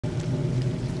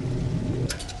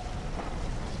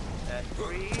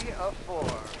3 of 4.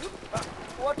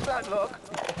 What's that look?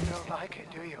 You don't like it,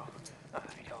 do you? I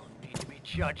don't need to be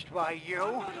judged by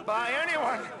you, by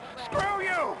anyone. Screw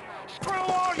you! Screw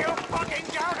all you fucking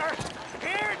doubters!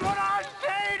 Here's what I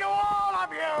say to all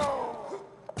of you!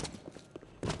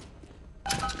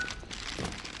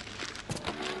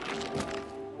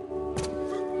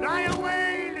 Fly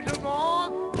away, little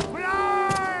moth! Fly!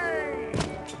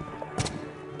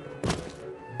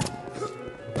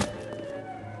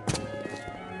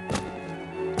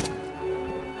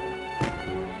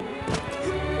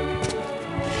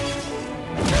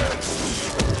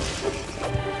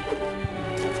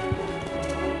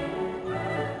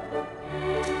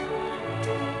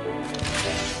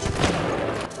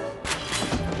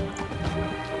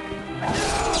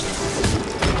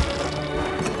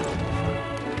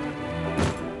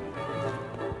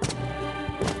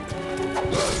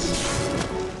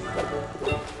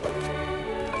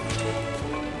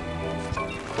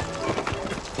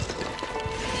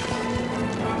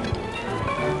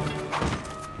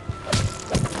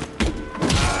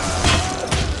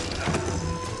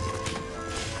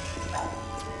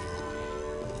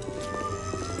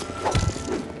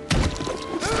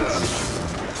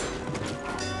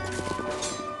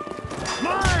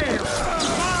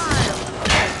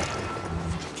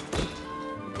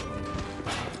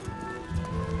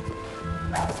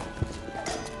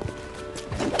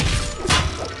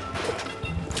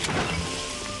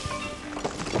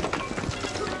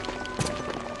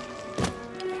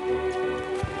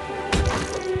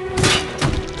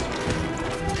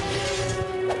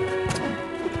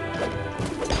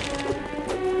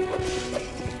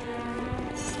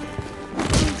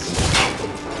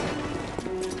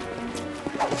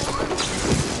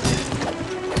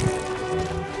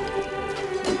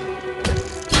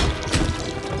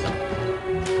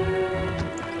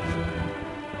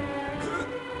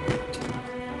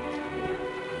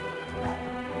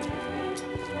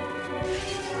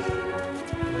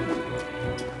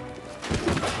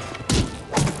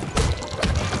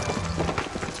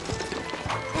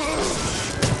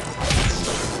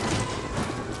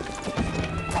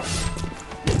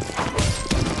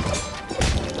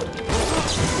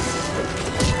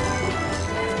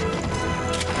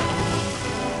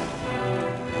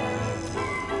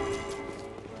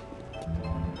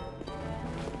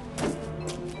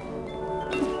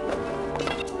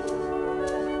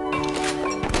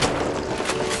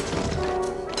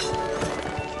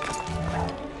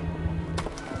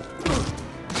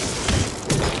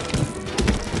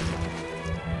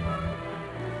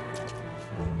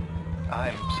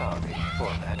 I'm sorry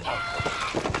for that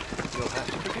outburst. You'll have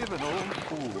to forgive an old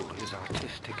fool his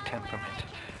artistic temperament.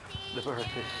 The birth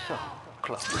is so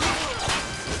close. The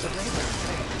labor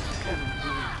phase can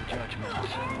rule the judgment,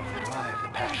 drive the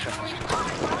passions, the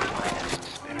finest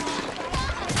spirits.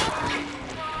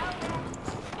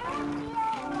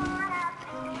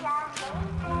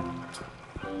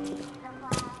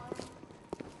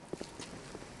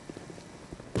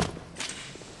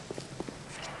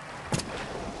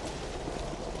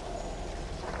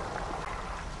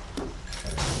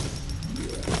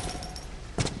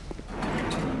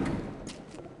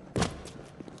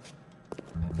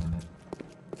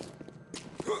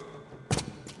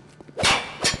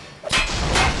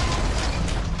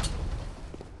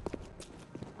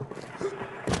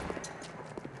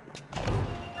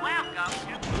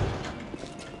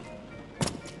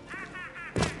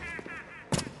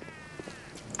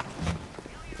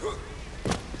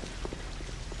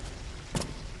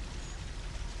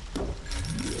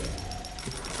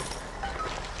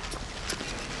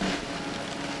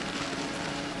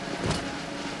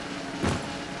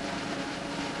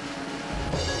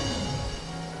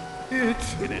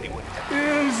 It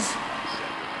is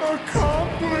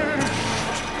accomplished!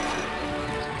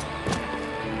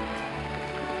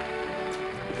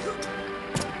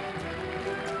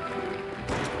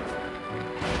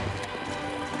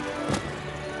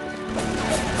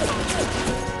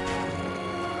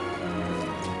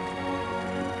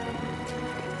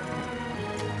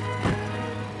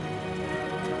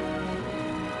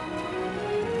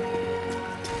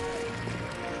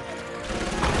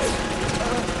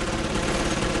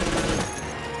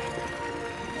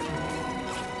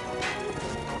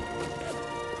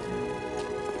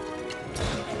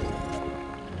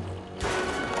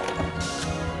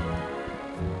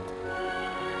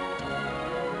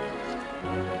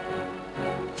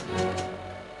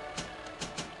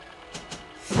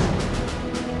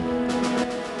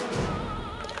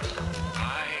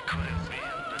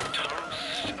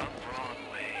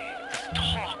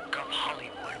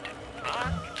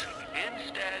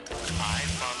 Instead, I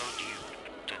followed you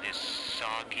to this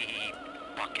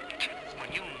rocket.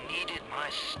 When you needed my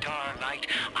starlight,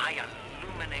 I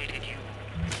illuminated you.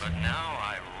 But now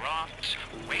I rot,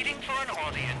 waiting for an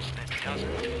audience that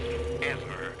doesn't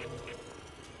ever.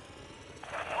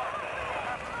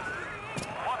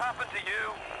 What happened to you?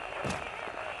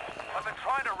 I've been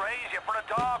trying to raise you for a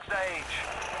dog's age.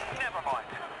 Never mind.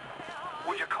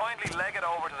 Would you kindly leg it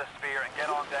over to the sphere and get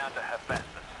on down to Hephaestus?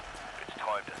 It's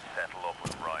time to settle up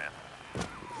with Ryan.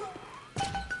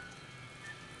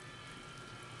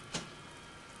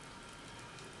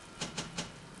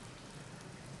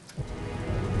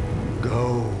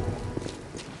 Go.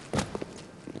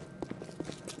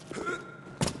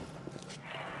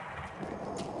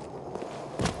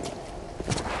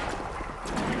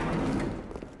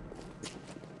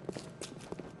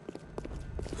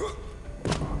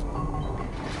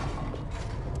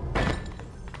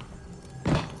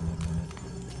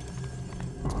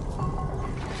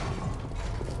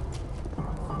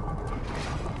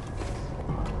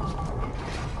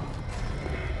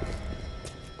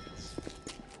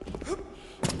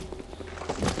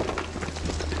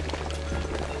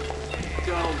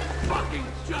 Don't fucking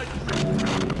judge me!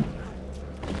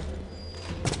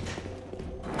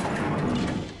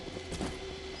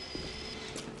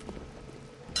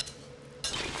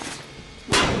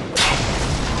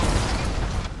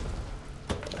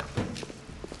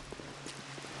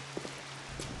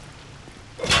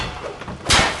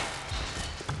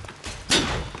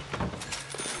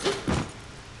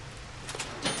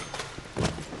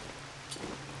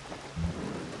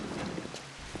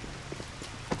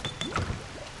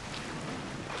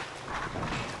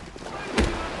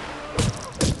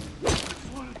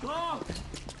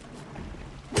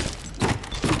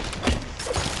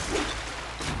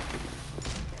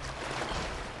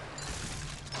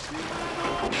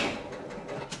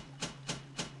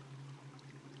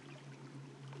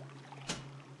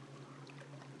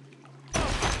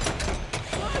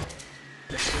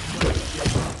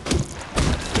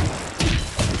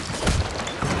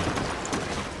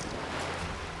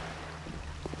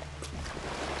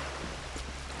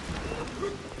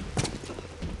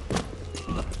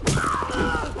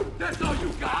 That's all you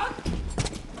got?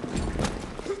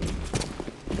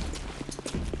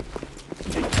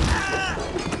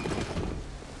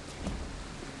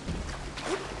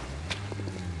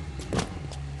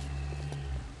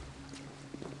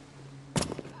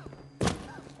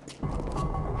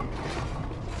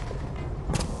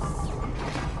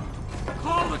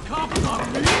 Call the cops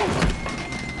on me!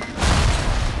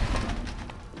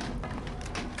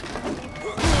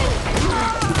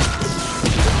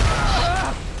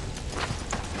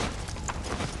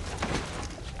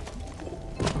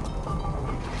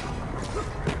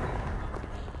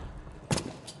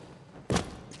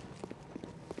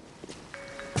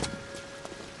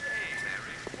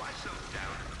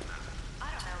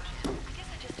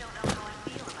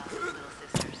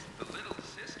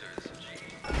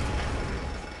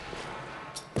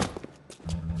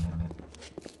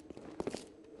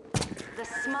 The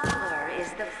smuggler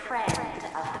is the friend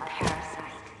of the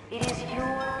parasite. It is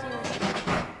your duty.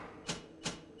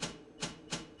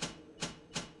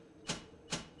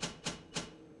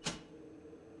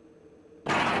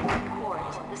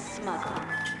 Report the smuggler.